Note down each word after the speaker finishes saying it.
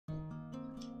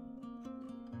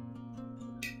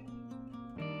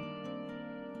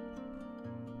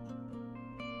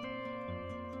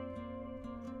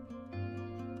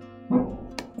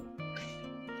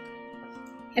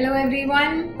Hello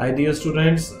everyone. Hi dear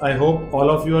students, I hope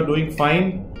all of you are doing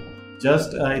fine.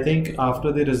 Just I think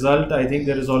after the result, I think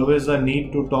there is always a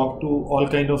need to talk to all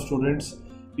kind of students,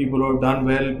 people who have done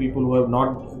well, people who have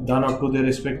not done up to their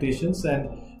expectations, and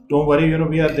don't worry,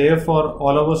 we are there for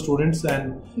all our students.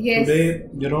 And yes,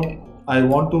 today, I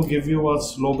want to give you a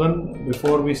slogan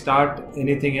before we start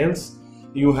anything else.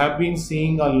 You have been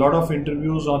seeing a lot of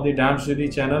interviews on the Damn Study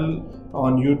channel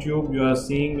on YouTube. You are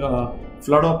seeing a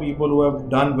flood of people who have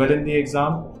done well in the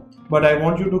exam. But I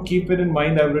want you to keep it in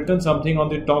mind. I've written something on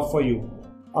the top for you.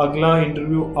 Agla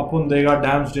interview apun dega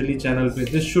Damn Study channel pe.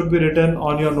 This should be written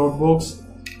on your notebooks,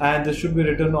 and this should be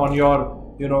written on your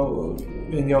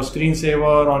in your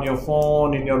screensaver, on your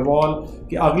phone, in your wall.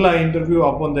 Ki Agla interview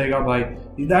apun dega bhai.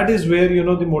 That is where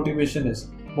the motivation is.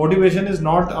 Motivation is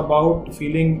not about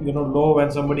feeling low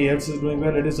when somebody else is doing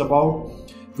well. It is about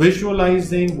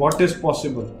visualizing what is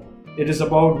possible. It is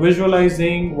about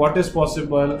visualizing what is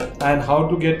possible and how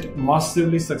to get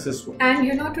massively successful.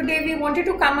 And today we wanted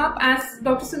to come up, as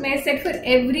Dr. Sumer said, for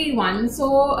everyone.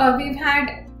 So we've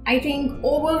had, I think,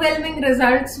 overwhelming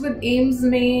results with AIIMS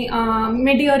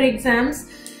mid-year exams.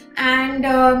 And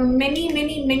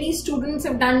many students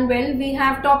have done well. We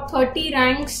have top 30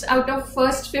 ranks out of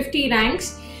first 50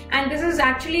 ranks, and this is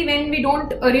actually when we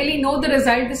don't really know the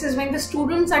result. This is when the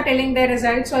students are telling their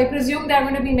results, so I presume there are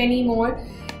going to be many more.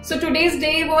 So today's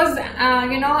day was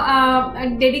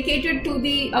dedicated to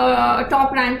the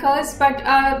top rankers, but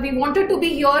we wanted to be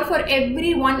here for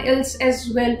everyone else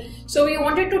as well. So we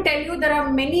wanted to tell you there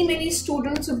are many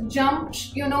students who've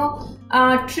jumped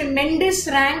tremendous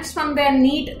ranks from their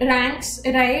NEET ranks,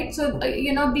 right? So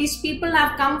these people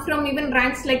have come from even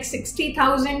ranks like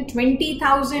 60,000,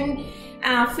 20,000,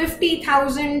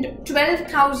 50,000,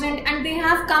 12,000, and they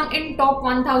have come in top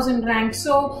 1,000 ranks.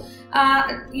 So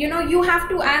you have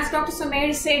to, as Dr.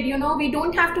 Sumer said, we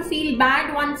don't have to feel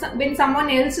bad when someone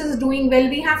else is doing well.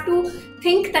 We have to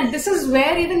think that this is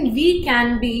where even we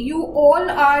can be. You all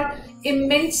are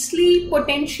immensely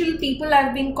potential people.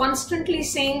 I've been constantly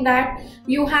saying that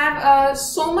you have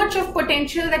so much of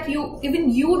potential that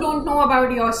even you don't know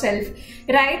about yourself,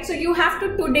 right? So you have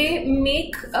to today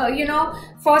make,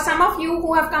 for some of you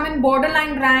who have come in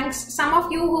borderline ranks, some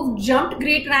of you who've jumped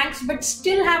great ranks but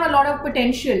still have a lot of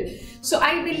potential. So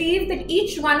I believe that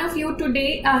each one of you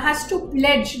today has to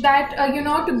pledge that,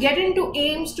 to get into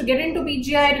AIIMS, to get into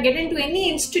PGI, to get into any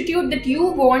institute that you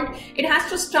want, it has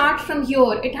to start from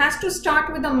here. It has to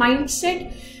start with a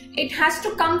mindset. It has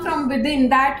to come from within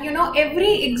that,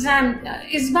 every exam,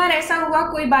 इस बार ऐसा हुआ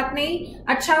कोई बात नहीं,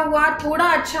 अच्छा हुआ,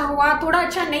 थोड़ा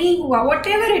अच्छा नहीं हुआ,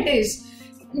 whatever it is.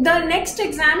 The next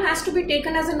exam has to be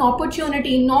taken as an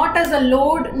opportunity, not as a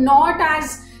load, not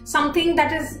as something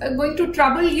that is going to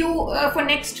trouble you for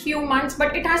next few months,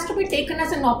 but it has to be taken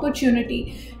as an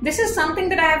opportunity. This is something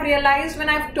that I have realized when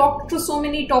I've talked to so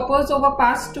many toppers over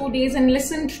past 2 days and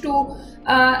listened to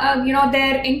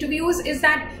their interviews, is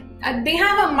that they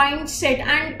have a mindset,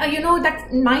 and that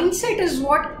mindset is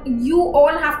what you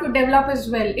all have to develop as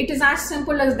well. It is as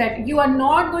simple as that. You are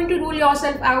not going to rule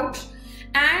yourself out,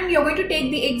 and you're going to take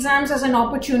the exams as an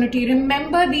opportunity.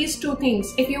 Remember these two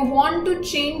things. If you want to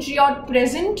change your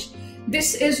present,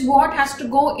 this is what has to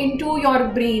go into your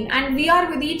brain, and we are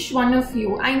with each one of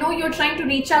you. I know you're trying to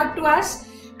reach out to us,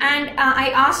 and I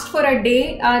asked for a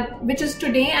day, which is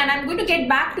today, and I'm going to get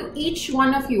back to each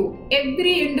one of you.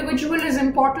 Every individual is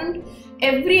important.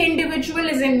 Every individual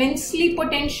is immensely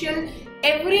potential.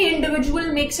 Every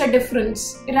individual makes a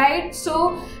difference, right?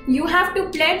 So you have to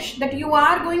pledge that you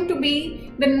are going to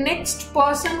be the next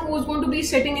person who is going to be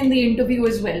sitting in the interview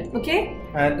as well, okay?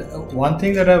 And one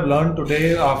thing that I've learned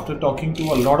today after talking to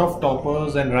a lot of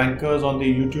toppers and rankers on the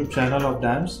YouTube channel of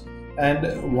DAMS,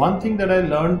 and one thing that I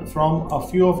learned from a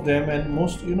few of them, and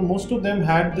most of them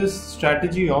had this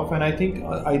strategy of, and I think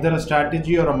either a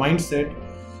strategy or a mindset.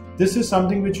 This is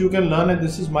something which you can learn, and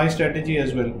this is my strategy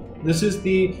as well. This is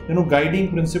the guiding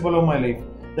principle of my life,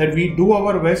 that we do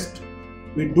our best.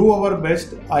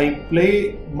 I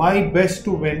play my best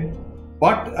to win,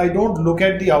 but I don't look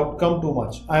at the outcome too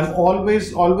much. I'm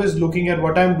always looking at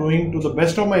what I'm doing to the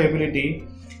best of my ability,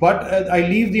 but I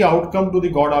leave the outcome to the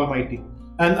God Almighty.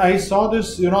 And I saw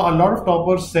this, a lot of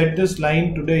toppers said this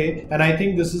line today, and I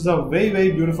think this is a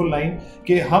very beautiful line,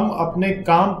 कि हम अपने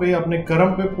काम पे, अपने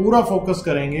कर्म पे पूरा focus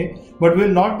करेंगे, but will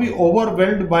not be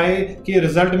overwhelmed by कि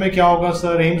result में क्या होगा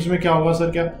sir, AIIMS में क्या होगा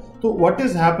sir, क्या. So what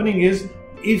is happening is,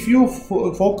 if you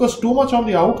focus too much on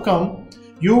the outcome,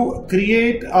 you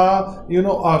create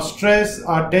a stress,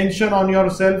 a tension on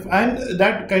yourself, and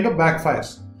that kind of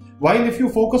backfires. While if you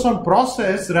focus on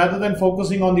process rather than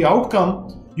focusing on the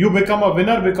outcome, you become a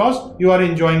winner because you are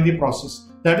enjoying the process.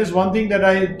 That is one thing that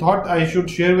I thought I should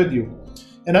share with you.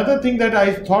 Another thing that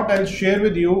I thought I'll share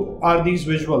with you are these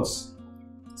visuals.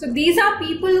 So these are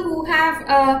people who have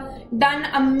done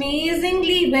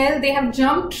amazingly well. They have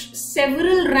jumped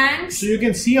several ranks. So you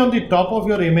can see on the top of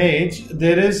your image,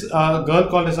 there is a girl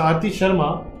called as Aarti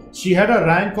Sharma. She had a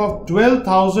rank of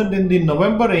 12,000 in the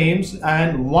November AIIMS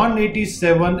and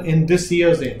 187 in this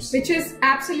year's AIIMS. Which is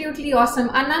absolutely awesome.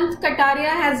 Anant Kataria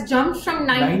has jumped from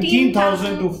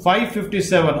 19,000 to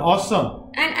 557. Awesome.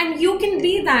 And you can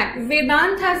be that.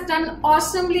 Vedant has done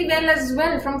awesomely well as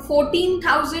well, from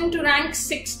 14,000 to rank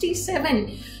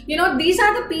 67. You know, these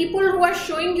are the people who are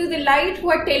showing you the light, who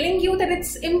are telling you that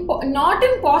it's not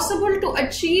impossible to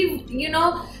achieve, you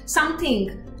know,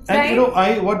 something. And right? you know,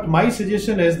 what my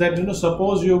suggestion is that, you know,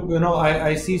 suppose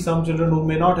I see some children who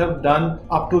may not have done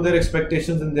up to their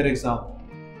expectations in their exam.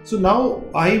 So now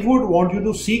I would want you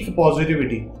to seek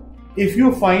positivity. If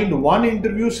you find one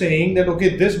interview saying that,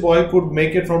 okay, this boy could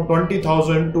make it from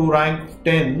 20,000 to rank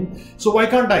 10, so why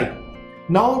can't I?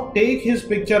 Now take his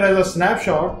picture as a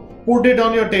snapshot, put it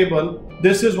on your table.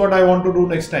 This is what I want to do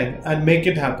next time, and make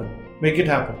it happen. Make it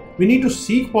happen. We need to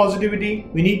seek positivity.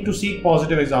 We need to seek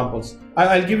positive examples.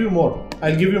 I'll give you more.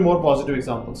 I'll give you more positive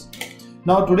examples.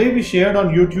 Now today we shared on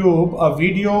YouTube a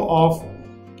video of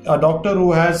a doctor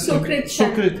who has Sukrit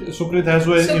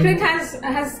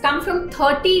has come from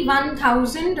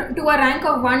 31,000 to a rank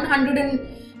of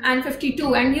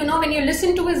 152, and you know, when you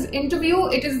listen to his interview,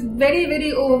 it is very,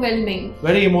 very overwhelming,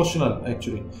 very emotional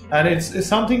actually, and it's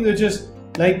something which is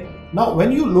like, now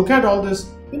when you look at all this,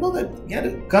 you know that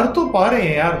यार कर तो पा रहे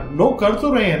हैं यार, लोग कर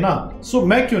तो रहे हैं ना, so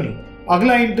मैं क्यों नहीं,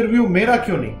 अगला इंटरव्यू मेरा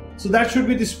क्यों नहीं? So that should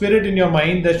be the spirit in your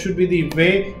mind. That should be the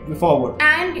way forward.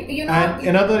 And you know, and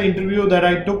another interview that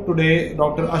I took today,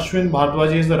 Dr. Ashwin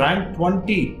Bhardwaj is the rank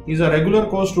 20. He's a regular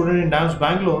course student in DAMS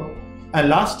Bangalore, and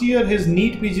last year his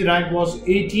NEET PG rank was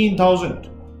 18,000.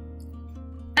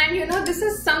 And you know, this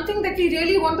is something that we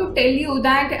really want to tell you,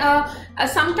 that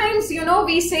sometimes, you know,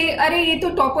 we say, "Arey, ye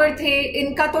to topper the,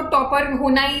 inka to topper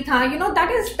hona hi tha." You know, that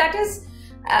is.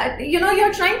 You know,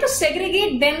 you're trying to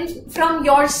segregate them from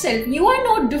yourself. You are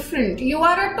no different. You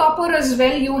are a topper as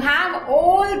well. You have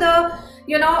all the,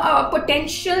 you know,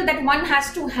 potential that one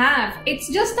has to have. It's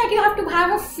just that you have to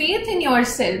have a faith in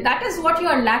yourself. That is what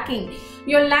you're lacking.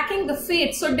 You're lacking the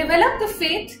faith. So develop the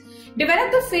faith.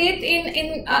 Develop the faith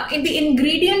in the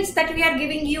ingredients that we are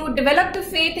giving you. Develop the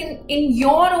faith in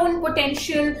your own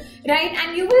potential, right?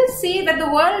 And you will see that the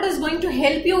world is going to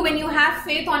help you when you have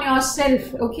faith on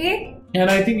yourself. Okay. And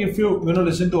I think if you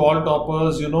listen to all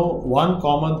toppers, you know, one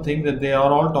common thing that they are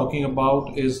all talking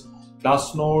about is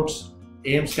class notes,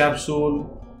 AIIMS capsule,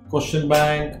 question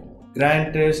bank,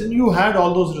 grand test, and you had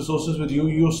all those resources with you.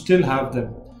 You still have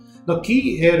them. The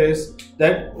key here is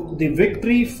that the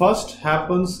victory first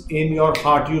happens in your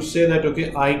heart. You say that,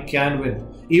 okay, I can win.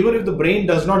 Even if the brain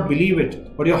does not believe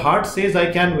it, but your heart says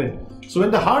I can win. So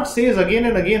when the heart says again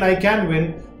and again I can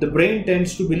win, the brain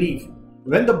tends to believe.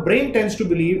 When the brain tends to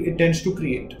believe, it tends to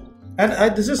create.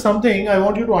 And this is something I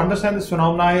want you to understand, this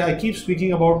phenomena. I keep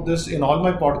speaking about this in all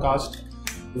my podcasts.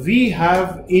 We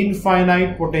have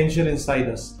infinite potential inside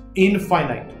us.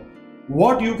 Infinite.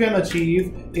 What you can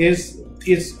achieve is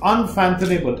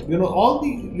unfathomable. You know, all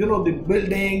the the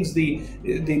buildings, the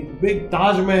big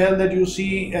Taj Mahal that you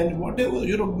see, and whatever,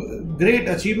 you know, great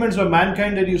achievements of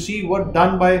mankind that you see were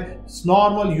done by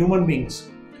normal human beings.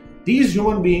 These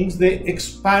human beings, they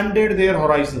expanded their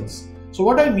horizons. So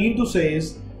what I mean to say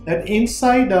is that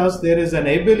inside us there is an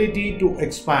ability to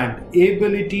expand,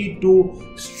 ability to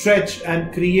stretch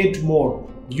and create more.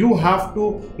 You have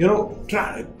to, you know,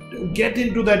 get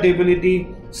into that ability,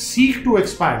 seek to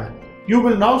expand. You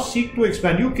will now seek to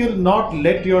expand. You cannot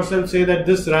let yourself say that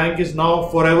this rank is now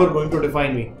forever going to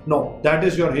define me. No, that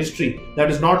is your history. That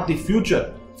is not the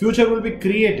future. Future will be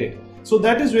created. So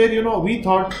that is where, you know, we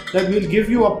thought that we'll give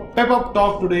you a pep up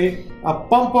talk today, a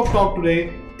pump up talk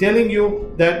today, telling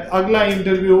you that Agla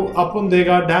interview apun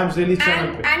dega DAMS release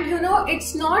channel. And you know,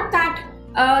 it's not that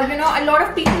you know, a lot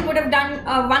of people would have done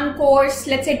one course,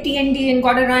 let's say TND, and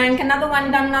got a rank, another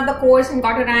one done another course and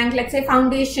got a rank, let's say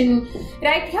foundation,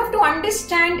 right? You have to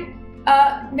understand,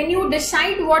 when you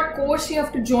decide what course you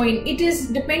have to join, it is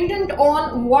dependent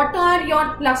on what are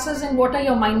your pluses and what are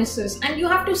your minuses, and you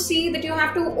have to see that you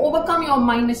have to overcome your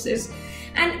minuses.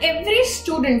 And every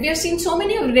student, we have seen so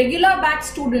many regular batch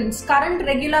students, current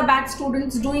regular batch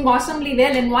students doing awesomely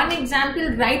well. And one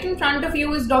example right in front of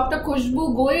you is Dr.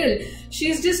 Khushbu Goyal.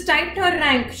 She's just typed her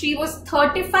rank. She was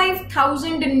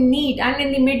 35,000 in NEET, and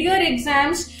in the mid-year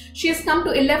exams, she has come to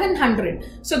 1100.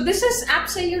 So this is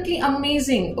absolutely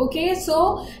amazing. Okay,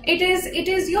 so it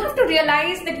is you have to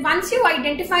realize that once you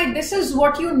identify this is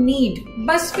what you need,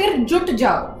 bas fir jut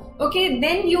jao. Okay,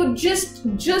 then you just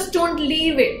don't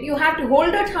leave it. You have to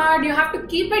hold it hard. You have to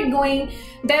keep it going.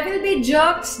 There will be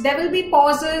jerks, there will be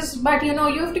pauses, but you know,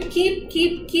 you have to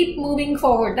keep moving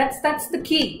forward. That's the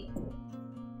key.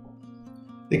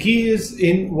 The key is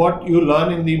in what you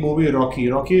learn in the movie Rocky.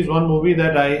 Rocky is one movie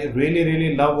that I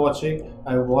really love watching.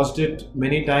 I watched it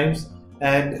many times,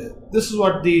 and this is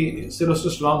what the Sylvester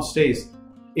Stallone says.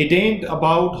 It ain't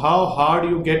about how hard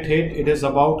you get hit, it is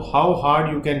about how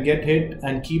hard you can get hit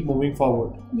and keep moving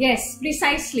forward. Yes,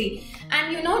 precisely.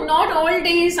 And you know, not all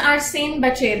days are same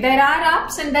bache. There are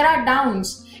ups and there are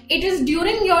downs. It is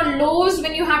during your lows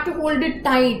when you have to hold it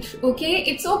tight. Okay,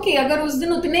 it's okay. अगर उस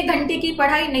दिन उतने घंटे की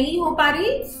पढ़ाई नहीं हो पा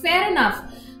रही, fair enough.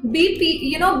 Be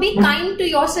kind to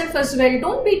yourself as well.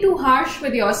 Don't be too harsh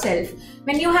with yourself.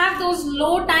 When you have those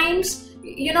low times,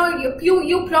 you know,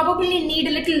 you probably need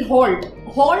a little halt.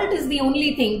 Halt is the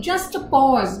only thing. Just a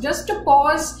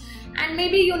pause. And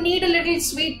maybe you need a little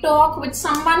sweet talk with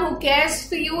someone who cares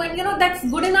for you, and you know, that's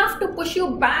good enough to push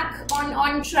you back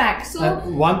on track. So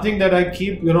and one thing that I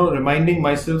keep reminding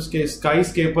myself कि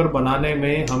skyscraper बनाने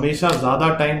में हमेशा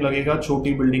ज़्यादा time लगेगा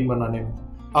छोटी building बनाने में.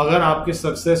 अगर आपके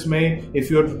success में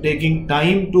if you're taking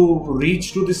time to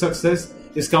reach to the success,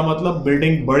 इसका मतलब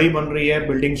building बड़ी बन रही है,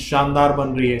 building शानदार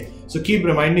बन रही है. So keep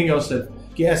reminding yourself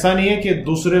कि ऐसा नहीं है कि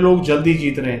दूसरे लोग जल्दी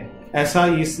जीत रहे हैं. ऐसा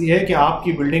इसलिए है कि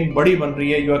आपकी बिल्डिंग बड़ी बन रही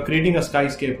है. You are creating a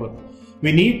स्काईस्केपर.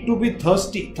 We need to be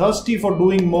thirsty for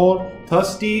doing more,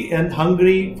 thirsty and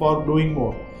hungry for doing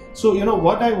more. So you know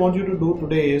what I want you to do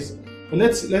today is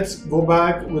let's go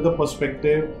back with a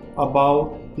perspective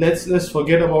about let's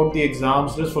forget about the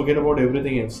exams, let's forget about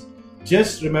everything else.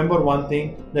 Just remember one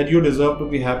thing, that you deserve to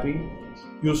be happy.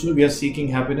 We are seeking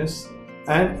happiness,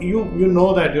 and you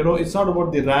know that it's not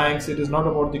about the ranks, it is not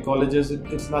about the colleges,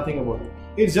 it's nothing about it.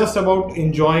 It's just about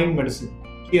enjoying medicine.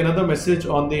 Another message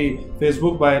on the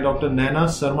Facebook by Dr. Naina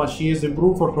Sharma. She has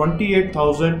improved for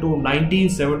 28,000 to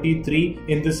 1973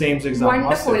 in the AIIMS exam.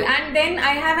 Wonderful. Master. And then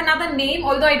I have another name,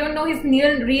 although I don't know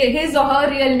his or her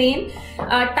real name.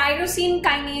 Tyrosine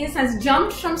kinase has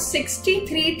jumped from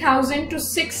 63,000 to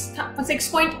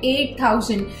 6.8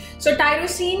 thousand. So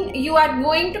tyrosine, you are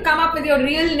going to come up with your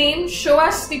real name, show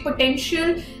us the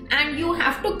potential, and you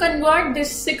have to convert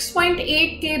this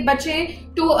 6.8k bache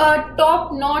to a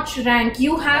top-notch rank.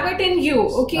 You have it in you,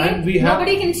 okay? And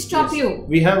nobody can stop you.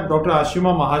 We have Dr.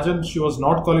 Ashima Mahajan. She was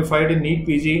not qualified in NEET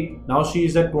PG. Now she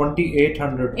is at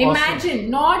 2800. Imagine, awesome.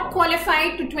 Not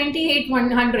qualified to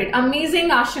 28,100. Amazing,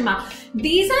 Ashima.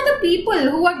 These are the people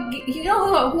who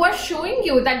are, who are showing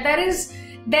you that there is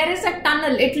a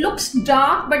tunnel. It looks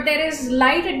dark, but there is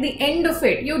light at the end of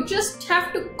it. You just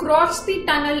have to cross the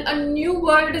tunnel. A new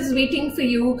world is waiting for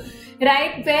you,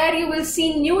 right? Where you will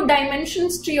see new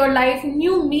dimensions to your life,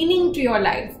 new meaning to your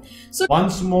life. So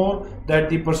once more, that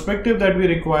the perspective that we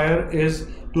require is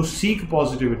to seek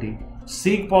positivity,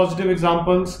 seek positive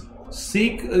examples,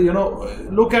 seek,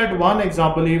 look at one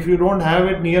example. If you don't have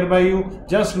it nearby you,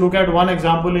 just look at one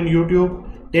example in YouTube.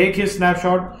 Take he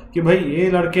snapshot कि भाई ये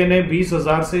लड़के ने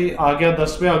 20,000 से आ गया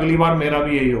 10 पे, अगली बार मेरा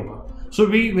भी यही होगा. So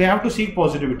we have to seek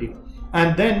positivity.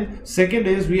 And then second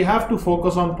is we have to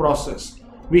focus on process.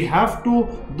 We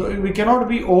can not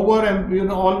be over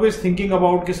and always thinking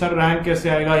about कि सर रैंक कैसे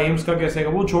आएगा, एम्स का कैसे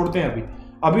आएगा. वो छोड़ते हैं.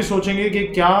 अभी सोचेंगे कि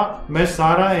क्या मैं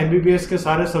सारा MBBS के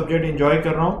सारे सब्जेक्ट एंजॉय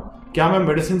कर रहा हूँ, क्या मैं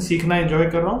मेडिसिन सीखना एंजॉय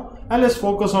कर रहा हूँ. And let's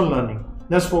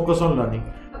focus on learning.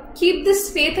 Keep this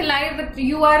faith alive that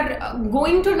you are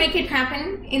going to make it happen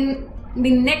in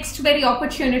the next very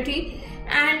opportunity,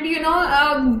 and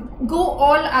go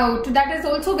all out. That is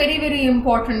also very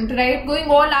important, right?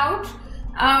 Going all out,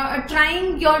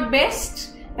 trying your best,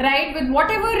 right, with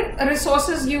whatever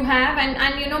resources you have,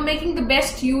 and making the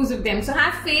best use of them. So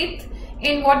have faith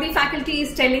in what the faculty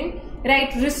is telling,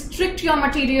 right? Restrict your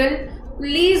material.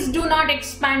 Please do not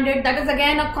expand it. That is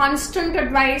again a constant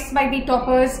advice by the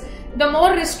toppers. The more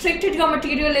restricted your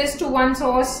material is to one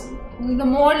source, the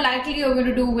more likely you're going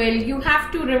to do well. You have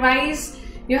to revise,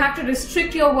 you have to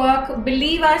restrict your work.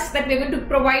 Believe us that we're going to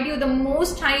provide you the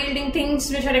most high-yielding things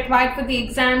which are required for the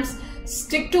exams.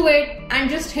 Stick to it and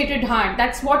just hit it hard.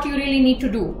 That's what you really need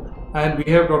to do. And we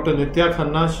have Dr. Nitya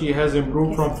Khanna. She has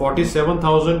improved from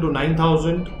 47,000 to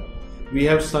 9,000. We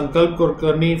have Sankalp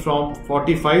Kulkarni from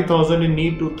 45,000 in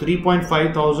NEET to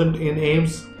 3,500 in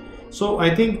AIIMS. So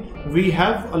I think we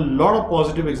have a lot of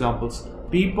positive examples.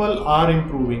 People are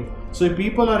improving. So if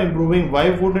people are improving, why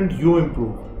wouldn't you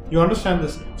improve? You understand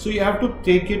this? So you have to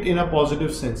take it in a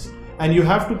positive sense. And you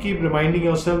have to keep reminding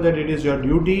yourself that it is your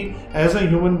duty as a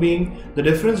human being. The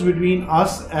difference between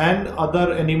us and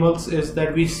other animals is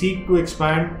that we seek to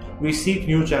expand, we seek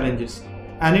new challenges.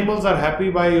 Animals are happy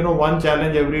by one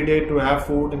challenge every day to have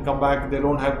food and come back. They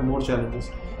don't have more challenges.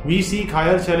 We seek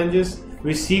higher challenges,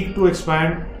 we seek to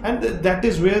expand, and that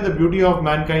is where the beauty of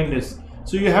mankind is.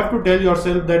 So you have to tell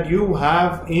yourself that you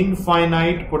have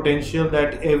infinite potential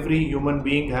that every human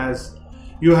being has.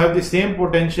 You have the same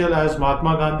potential as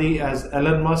Mahatma Gandhi, as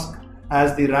Elon Musk,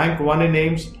 as the rank 1 in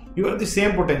AIIMS. You have the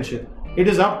same potential. It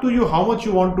is up to you how much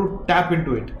you want to tap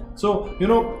into it. So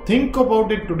think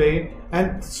about it today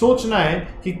and सोचना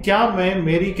है कि क्या मैं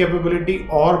मेरी capability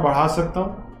और बढ़ा सकता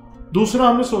हूँ. दूसरा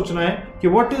हमें सोचना है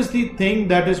कि what is the thing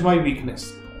that is my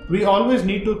weakness. We always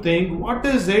need to think what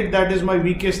is it that is my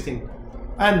weakest thing,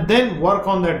 and then work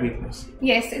on that weakness.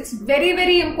 Yes, it's very,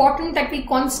 very important that we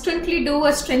constantly do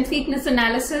a strength weakness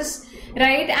analysis,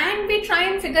 right? And we try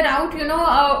and figure out,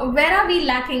 where are we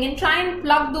lacking and try and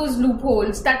plug those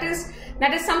loopholes. That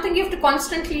is something you have to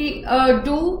constantly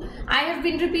do. I have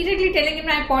been repeatedly telling in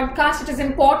my podcast, it is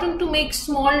important to make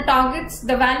small targets.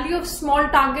 The value of small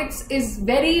targets is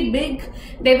very big.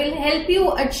 They will help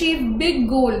you achieve big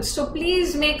goals. So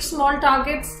please make small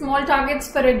targets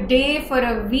for a day, for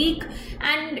a week.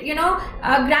 And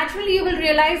gradually you will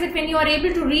realize that when you are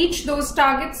able to reach those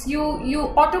targets,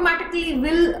 you automatically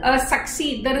will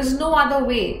succeed. There is no other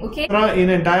way. Okay. In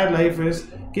entire life is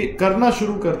कि करना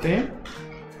शुरू करते हैं,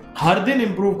 हर दिन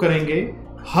improve करेंगे,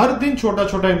 हर दिन छोटा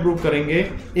छोटा इम्प्रूव करेंगे,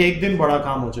 एक दिन बड़ा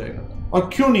काम हो जाएगा. और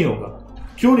क्यों नहीं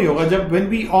होगा जब when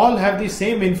we all have the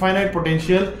same infinite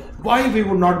potential, why we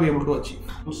would not be able to achieve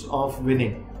of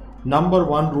winning. Number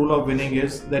one rule of winning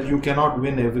is that you cannot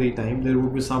win every time. There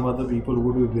would be some other people who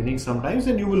would be winning sometimes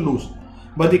and you will lose.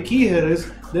 But the key here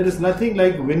is there is nothing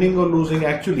like winning or losing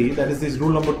actually. That is this rule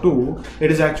number 2.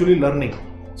 It is actually learning.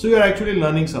 So you are actually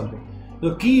learning something.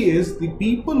 The key is the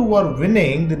people who are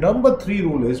winning, the number 3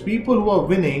 rule is people who are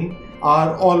winning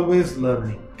are always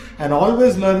learning. And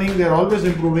always learning, they are always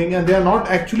improving, and they are not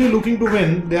actually looking to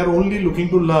win, they are only looking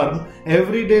to learn.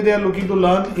 Every day they are looking to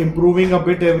learn, improving a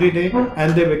bit every day,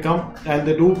 and they become, and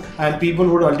they do, and people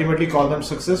would ultimately call them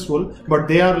successful, but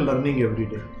they are learning every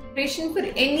day. Preparation for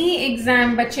any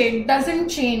exam, बच्चे, doesn't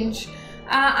change.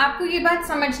 आपको ये बात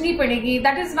समझनी पड़ेगी.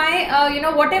 That is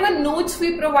why whatever notes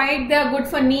we provide, they are good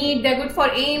for NEET, they are good for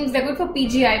AIIMS, they are good for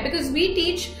PGI, because we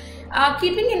teach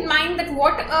keeping in mind that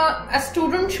what a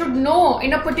student should know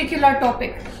in a particular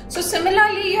topic. So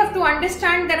similarly, you have to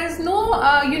understand there is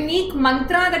no unique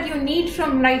mantra that you need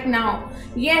from right now.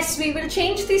 Yes, we will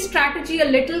change the strategy a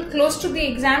little close to the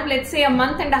exam, let's say a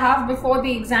month and a half before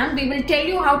the exam. We will tell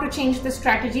you how to change the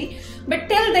strategy. But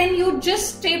till then, you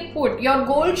just stay put. Your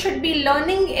goal should be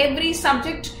learning every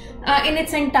subject in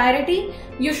its entirety.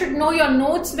 You should know your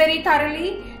notes very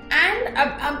thoroughly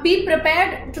and be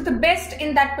prepared to the best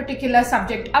in that particular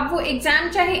subject. अब वो exam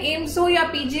चाहे AIIMS हो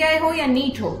या PGI हो या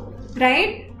NEET हो,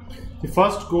 right? The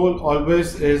first goal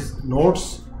always is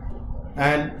notes,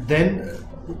 and then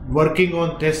working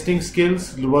on testing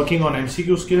skills, working on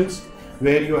MCQ skills,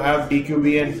 where you have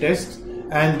DQB and tests,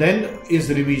 and then is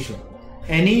revision.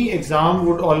 Any exam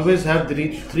would always have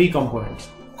three components: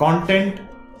 content,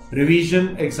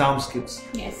 revision, exam skills.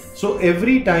 Yes. So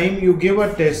every time you give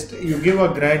a test, you give a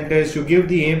grand test, you give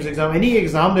the AIIMS exam, any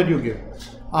exam that you give,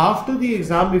 after the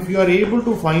exam, if you are able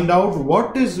to find out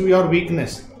what is your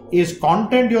weakness, is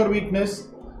content your weakness,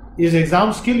 is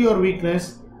exam skill your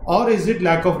weakness, or is it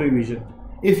lack of revision?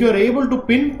 If you are able to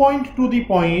pinpoint to the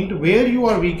point where you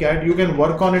are weak at, you can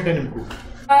work on it and improve.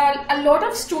 A lot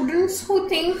of students who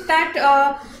think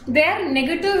that their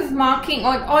negative marking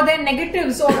or their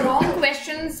negatives or wrong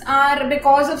questions are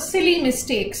because of silly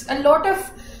mistakes. A lot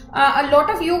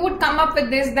of you would come up with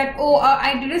this that, oh,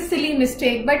 I did a silly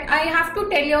mistake. But I have to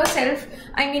tell yourself,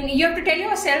 you have to tell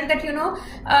yourself that,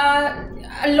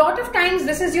 a lot of times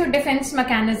this is your defense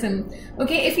mechanism.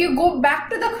 Okay, if you go back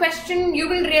to the question, you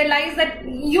will realize that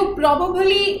you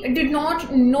probably did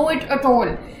not know it at all.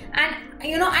 And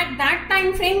at that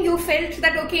time frame, you felt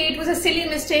that, okay, it was a silly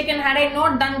mistake, and had I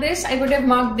not done this, I would have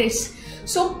marked this.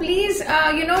 So please,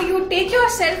 you take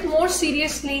yourself more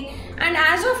seriously. And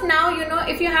as of now,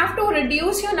 if you have to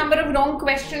reduce your number of wrong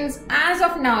questions, as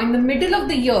of now, in the middle of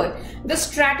the year, the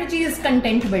strategy is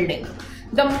content building.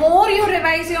 The more you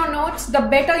revise your notes, the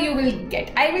better you will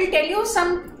get. I will tell you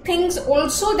some things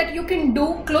also that you can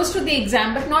do close to the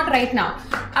exam, but not right now.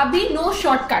 Abhi, no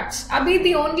shortcuts. Abhi,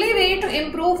 the only way to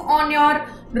improve on your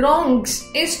wrongs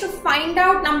is to find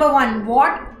out, number one,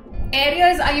 what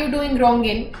areas are you doing wrong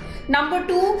in. Number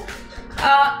two,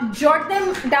 jot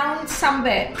them down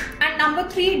somewhere, and number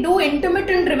three, do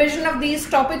intermittent revision of these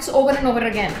topics over and over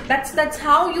again. That's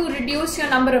how you reduce your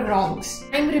number of wrongs.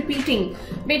 I'm repeating,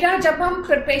 beta, jab hum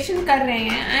preparation kar rahe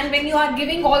hain, and when you are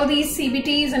giving all these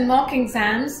CBTs and mock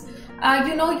exams,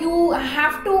 you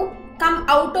have to come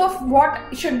out of what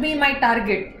should be my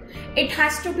target. It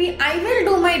has to be, I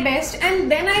will do my best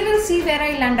and then I will see where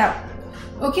I land up.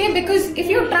 Okay, because if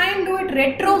you try and do it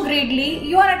retrogradely,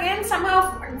 you are again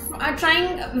somehow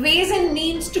trying ways and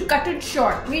means to cut it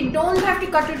short. We don't have to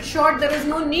cut it short. There is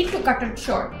no need to cut it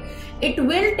short. It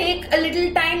will take a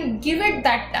little time. Give it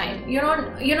that time.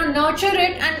 Nurture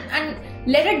it and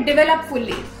let it develop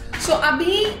fully. So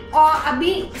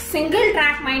abhi single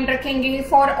track mind rakhenge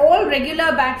for all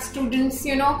regular batch students.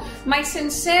 My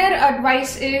sincere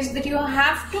advice is that you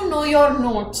have to know your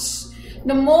notes.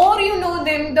 The more you know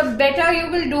them, the better you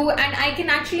will do, and I can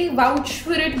actually vouch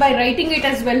for it by writing it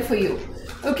as well for you.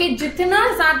 Okay, जितना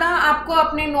ज़्यादा आपको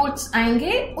अपने notes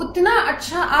आएंगे, उतना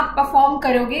अच्छा आप perform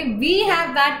करोगे. We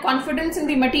have that confidence in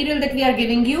the material that we are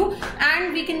giving you,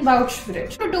 and we can vouch for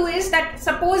it. What to do is that,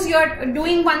 suppose you are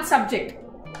doing one subject,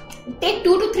 take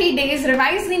 2 to 3 days,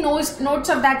 revise the notes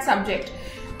of that subject.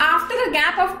 After a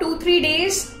gap of 2-3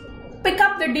 days, pick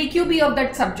up the DQB of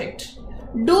that subject.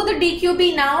 Do the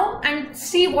DQB now and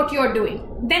see what you're doing.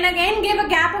 Then again give a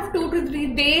gap of 2 to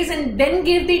 3 days and then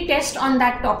give the test on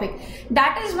that topic.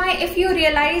 That is why, if you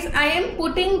realize, I am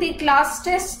putting the class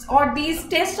tests or these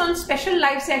tests on special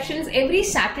live sessions every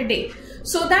Saturday,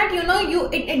 so that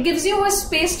it gives you a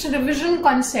spaced revision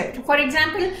concept. For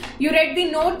example, you read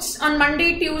the notes on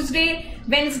Monday, Tuesday,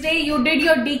 Wednesday, you did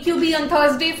your DQB on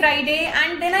Thursday, Friday,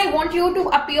 and then I want you to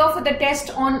appear for the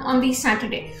test on the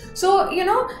Saturday. So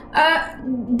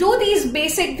do these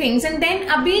basic things, and then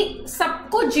abhi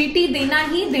sabko GT dena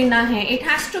hi dena hai. It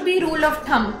has to be rule of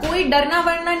thumb. Koi darna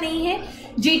varna nahi hai.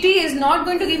 GT is not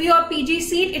going to give you a PG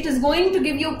seat. It is going to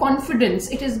give you confidence.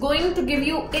 It is going to give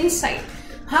you insight.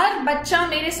 हर बच्चा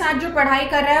मेरे साथ जो पढ़ाई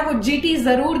कर रहा है वो GT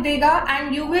जरूर देगा,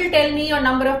 and you will tell me your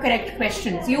number of correct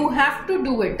questions. You have to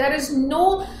do it. There is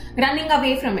no running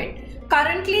away from it.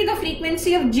 Currently, the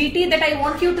frequency of GT that I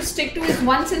want you to stick to is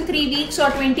once in 3 weeks or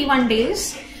 21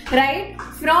 days, right?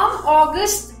 From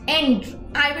August end,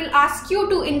 I will ask you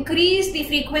to increase the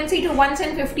frequency to once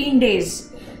in 15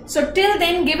 days. So till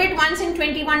then, give it once in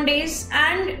 21 days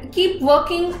and keep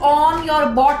working on your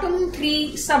bottom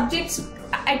 3 subjects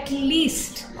at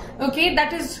least. Okay,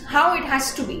 that is how it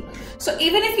has to be. So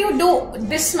even if you do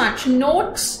this much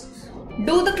notes,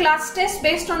 do the class test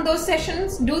based on those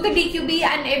sessions, do the DQB,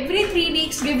 and every 3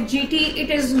 weeks give GT, it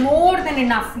is more than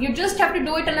enough. You just have to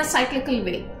do it in a cyclical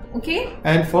way. Okay.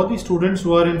 And for the students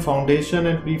who are in foundation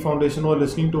and pre-foundation who are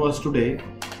listening to us today,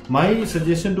 my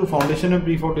suggestion to foundation and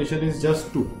pre-foundation is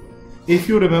just 2. If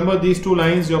you remember these 2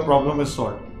 lines, your problem is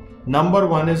solved. Number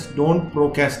 1 is don't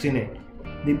procrastinate.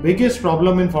 The biggest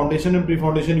problem in foundation and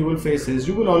pre-foundation you will face is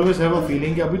you will always have a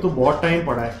feeling कि अभी तो बहुत time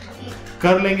पड़ा है,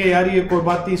 कर लेंगे यार, ये कोई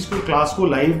बात नहीं, इसको क्लास को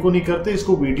लाइव को नहीं करते,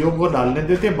 इसको वीडियो को डालने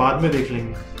देते, बाद में देख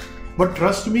लेंगे. But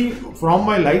trust me, from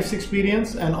my life's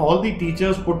experience and all the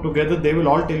teachers put together, they will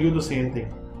all tell you the same thing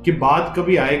कि बाद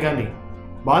कभी आएगा नहीं,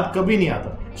 बाद कभी नहीं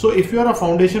आता. So if you are a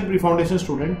foundation pre-foundation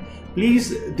student,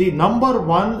 please, the number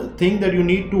 1 thing that you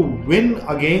need to win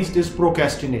against is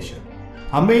procrastination.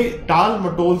 हमें टाल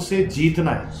मटोल से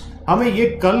जीतना है. हमें ये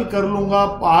कल कर लूंगा,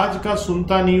 आज का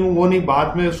सुनता नहीं हूं, वो नहीं,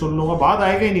 बाद में सुन लूंगा, बाद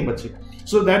आएगा ही नहीं बच्चे.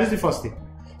 So that is the first thing.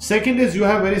 Second is you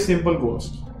have very simple goals.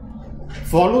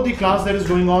 Follow the class that is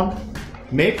going on,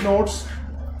 make notes,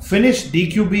 finish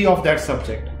DQB of that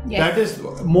subject. Yes. That is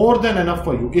more than enough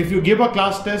for you. If you give a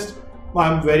class test, I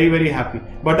am very very happy.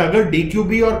 But अगर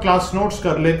DQB और class notes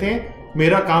कर लेते हैं,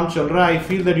 मेरा काम चल रहा है. I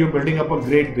feel that you're building up a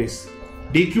great base.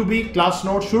 DQB, class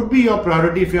notes should be your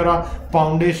priority if you're a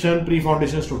foundation,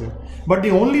 pre-foundation student. But the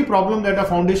only problem that a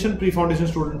foundation, pre-foundation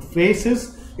student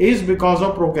faces is because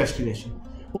of procrastination.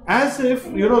 As if,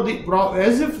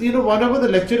 whatever the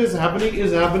lecture is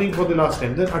happening for the last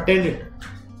time, then attend it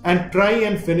and try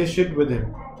and finish it with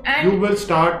him. And you will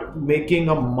start making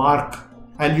a mark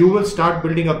and you will start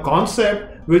building a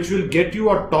concept which will get you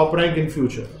a top rank in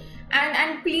future.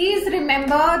 And please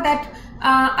remember that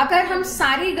अगर हम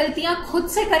सारी गलतियां खुद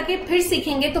से करके फिर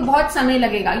सीखेंगे तो बहुत समय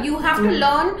लगेगा. You have to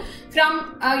learn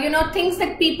from things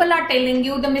that people are telling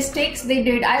you, the mistakes they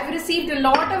did. I've received a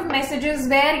lot of messages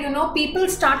where people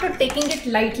started taking it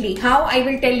lightly. How? I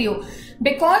will tell you.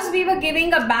 Because we were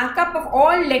giving a backup of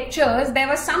all lectures, there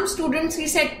were some students who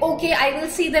said, okay, I will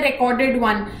see the recorded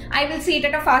one. I will see it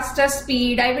at a faster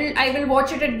speed. I will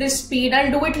watch it at this speed.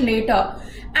 I'll do it later.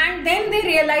 And then they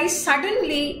realized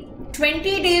suddenly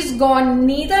 20 days gone,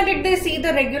 neither did they see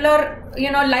the regular,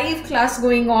 live class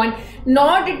going on,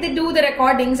 nor did they do the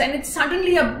recordings, and it's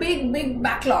suddenly a big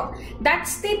backlog.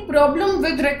 That's the problem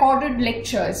with recorded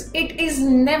lectures. It is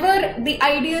never the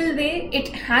ideal way. It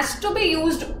has to be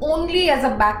used only as a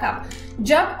backup.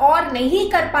 जब और नहीं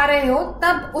कर पा रहे हो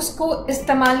तब उसको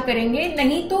इस्तेमाल करेंगे,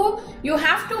 नहीं तो you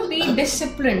have to be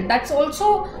disciplined. That's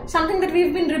also something that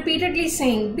we've been repeatedly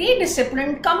saying. Be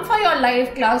disciplined, come for your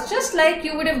live class just like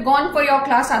you would have gone for your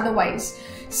class otherwise.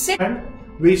 And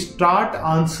we start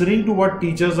answering to what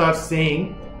teachers are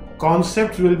saying.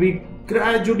 Concepts will be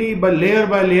gradually by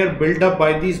layer built up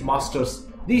by these masters.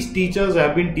 These teachers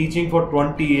have been teaching for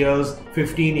 20 years,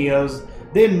 15 years.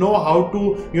 They know how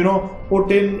to,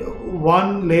 put in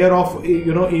one layer of,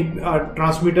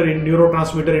 neurotransmitter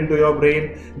into your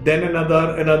brain, then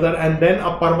another, and then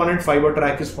a permanent fiber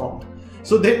track is formed.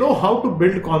 So they know how to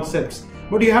build concepts,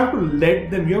 but you have to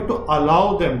let them, you have to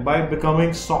allow them by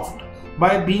becoming soft,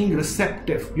 by being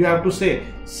receptive. You have to say,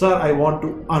 sir, I want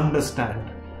to understand.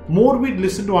 More we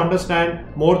listen to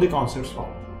understand, more the concepts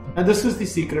form. And this is the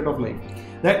secret of life.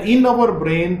 That in our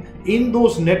brain, in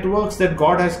those networks that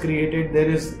God has created, there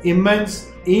is immense,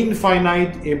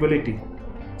 infinite ability.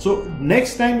 So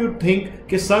next time you think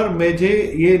कि sir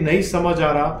मुझे ये नहीं समझ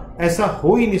आ रहा, ऐसा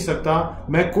हो ही नहीं सकता,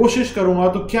 मैं कोशिश करूंगा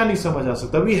तो क्या नहीं समझ आ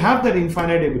सकता. We have that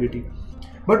infinite ability.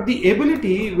 But the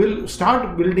ability will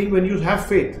start building when you have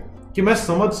faith कि मैं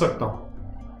समझ सकता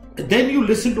हूं. Then you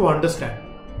listen to understand.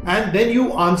 And then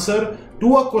you answer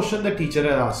to a question the teacher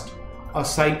has asked. A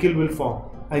cycle will form.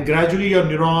 And gradually your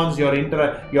neurons, your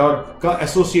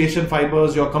association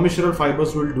fibers, your commissural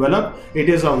fibers will develop. It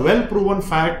is a well-proven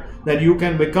fact that you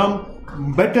can become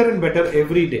better and better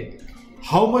every day.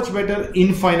 How much better?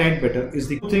 Infinite better is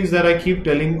the things that I keep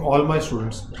telling all my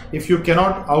students. If you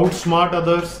cannot outsmart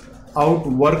others,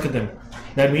 outwork them.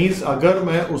 That means अगर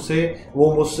मैं उसे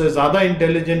वो मुझसे ज़्यादा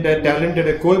intelligent है, talented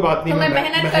है, कोई बात नहीं, मैं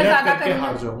मेहनत करके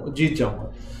हार जाऊंगा, जीत जाऊंगा.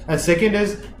 And second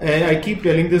is, I keep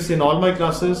telling this in all my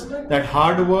classes, that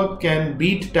hard work can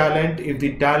beat talent if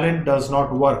the talent does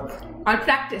not work. Or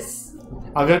practice.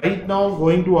 Right now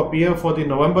going to appear for the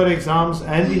November exams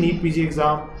and the NEET PG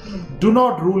exam, do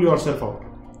not rule yourself out.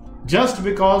 Just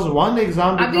because one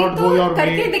exam did not go your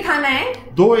way,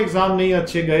 दो exam नहीं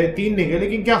अच्छे गए, तीन नहीं गए,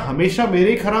 लेकिन क्या हमेशा मेरे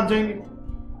ही खराब जाएंगे?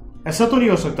 ऐसा तो नहीं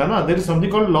हो सकता ना. There is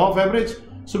something called law of average.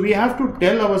 So we have to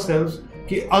tell ourselves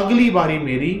कि अगली बारी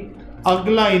मेरी,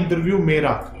 अगला इंटरव्यू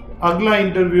मेरा, अगला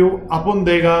इंटरव्यू अपन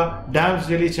देगा. डैम्स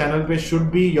डेली चैनल पे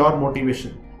should be your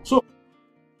motivation. So